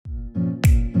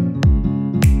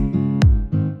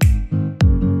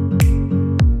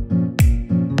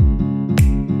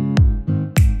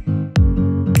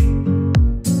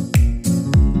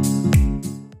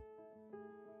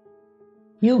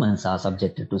Humans are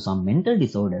subjected to some mental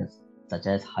disorders such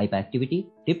as hyperactivity,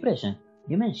 depression,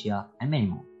 dementia, and many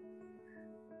more.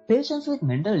 Patients with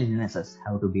mental illnesses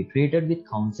have to be treated with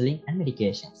counseling and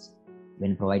medications.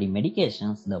 When providing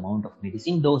medications, the amount of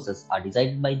medicine doses are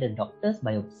decided by the doctors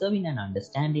by observing and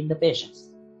understanding the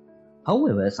patients.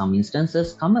 However, some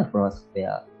instances come across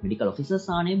where medical officers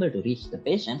are unable to reach the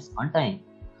patients on time.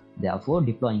 Therefore,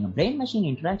 deploying a brain-machine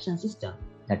interaction system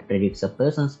that predicts a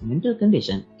person's mental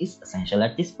condition is essential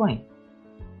at this point.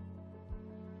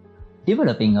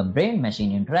 Developing a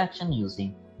brain-machine interaction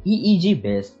using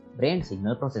EEG-based brain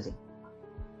signal processing.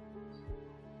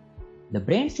 The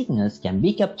brain signals can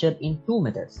be captured in two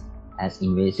methods, as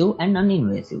invasive and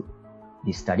non-invasive.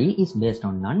 This study is based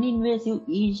on non-invasive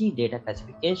EEG data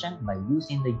classification by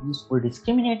using the useful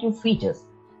discriminative features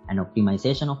and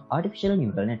optimization of artificial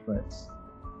neural networks.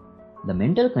 The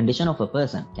mental condition of a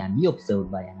person can be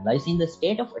observed by analyzing the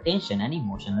state of attention and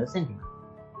emotional sentiment.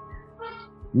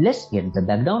 Let's get the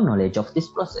background knowledge of this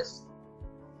process.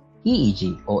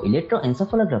 EEG or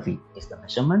electroencephalography is the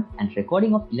measurement and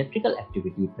recording of electrical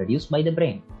activity produced by the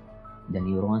brain. The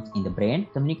neurons in the brain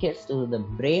communicate to the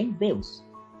brain waves.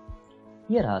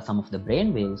 Here are some of the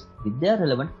brain waves with their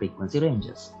relevant frequency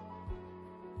ranges.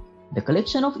 The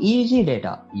collection of EEG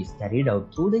data is carried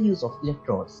out through the use of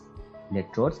electrodes.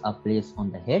 Electrodes are placed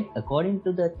on the head according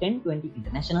to the 1020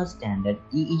 International Standard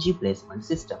EEG placement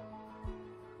system.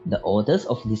 The authors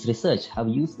of this research have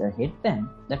used a headband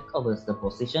that covers the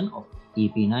position of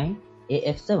TP9,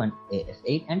 AF7,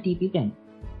 AF8 and TP10.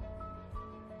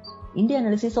 In the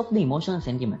analysis of the emotional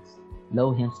sentiments,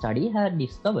 Lohan study had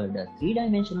discovered a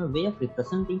three-dimensional way of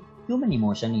representing human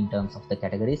emotion in terms of the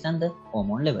categories and the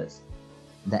hormone levels.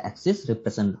 The axis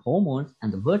represents hormones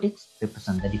and the vertex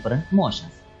represents the different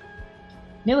emotions.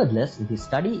 Nevertheless, this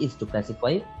study is to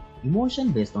classify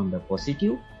emotion based on the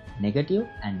positive, negative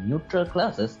and neutral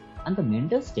classes, and the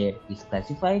mental state is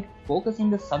classified focusing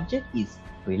the subject is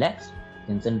relaxed,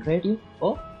 concentrative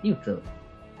or neutral.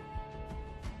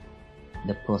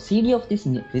 The procedure of this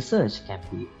research can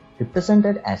be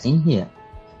represented as in here.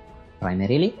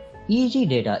 Primarily, EEG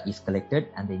data is collected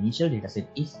and the initial dataset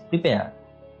is prepared.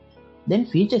 Then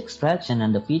feature extraction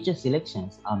and the feature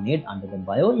selections are made under the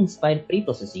bio-inspired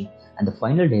pre-processing and the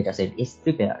final dataset is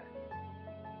prepared.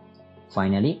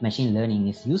 Finally, machine learning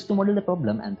is used to model the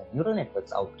problem and the neural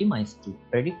networks are optimized to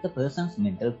predict the person's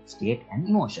mental state and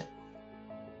emotion.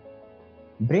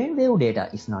 Brainwave data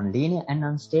is non-linear and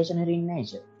non-stationary in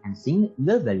nature, and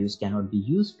single values cannot be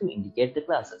used to indicate the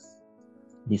classes.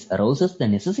 This arouses the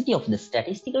necessity of the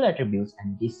statistical attributes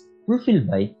and is fulfilled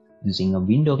by using a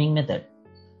windowing method.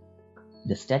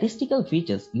 The statistical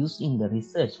features used in the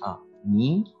research are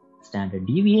mean, standard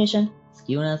deviation,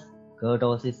 skewness,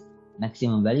 kurtosis,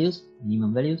 maximum values,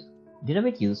 minimum values,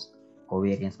 derivatives,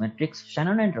 covariance matrix,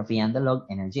 Shannon entropy, and the log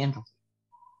energy entropy.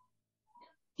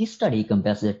 This study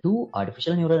compares the two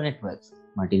artificial neural networks,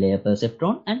 multilayer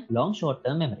perceptron and long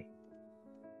short-term memory.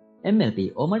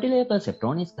 MLP or multilayer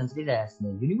perceptron is considered as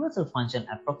the universal function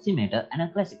approximator and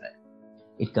a classifier.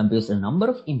 It computes a number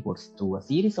of inputs through a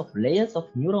series of layers of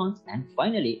neurons and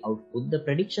finally output the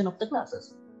prediction of the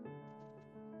classes.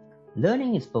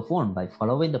 Learning is performed by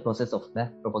following the process of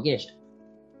backpropagation.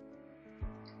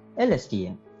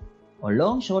 LSTM, or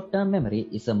long short-term memory,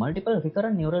 is a multiple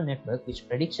recurrent neural network which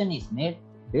prediction is made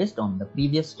based on the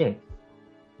previous state.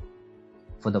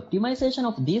 For the optimization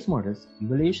of these models,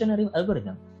 evolutionary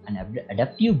algorithms and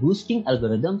adaptive boosting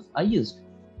algorithms are used.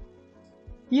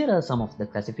 Here are some of the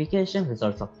classification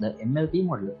results of the MLP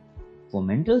model. For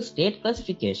mental state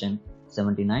classification,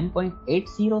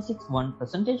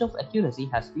 79.8061% of accuracy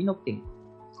has been obtained,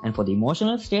 and for the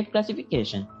emotional state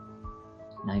classification,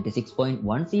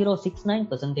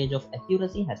 96.1069% of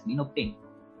accuracy has been obtained.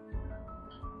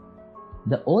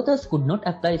 The authors could not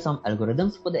apply some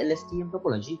algorithms for the LSTM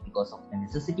topology because of the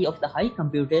necessity of the high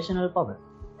computational power.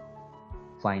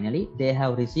 Finally, they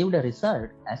have received a result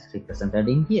as represented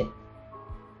in here.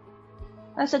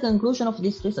 As a conclusion of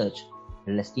this research,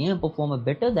 LSTM performed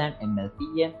better than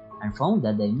MLPM and found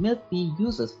that the MLP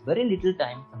uses very little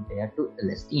time compared to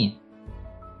LSTM.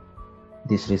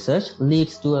 This research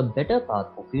leads to a better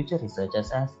path for future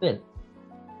researchers as well.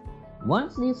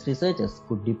 Once these researchers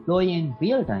could deploy in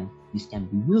real time, this can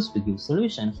be used to give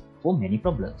solutions for many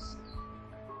problems.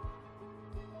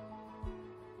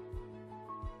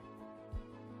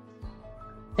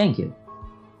 Thank you.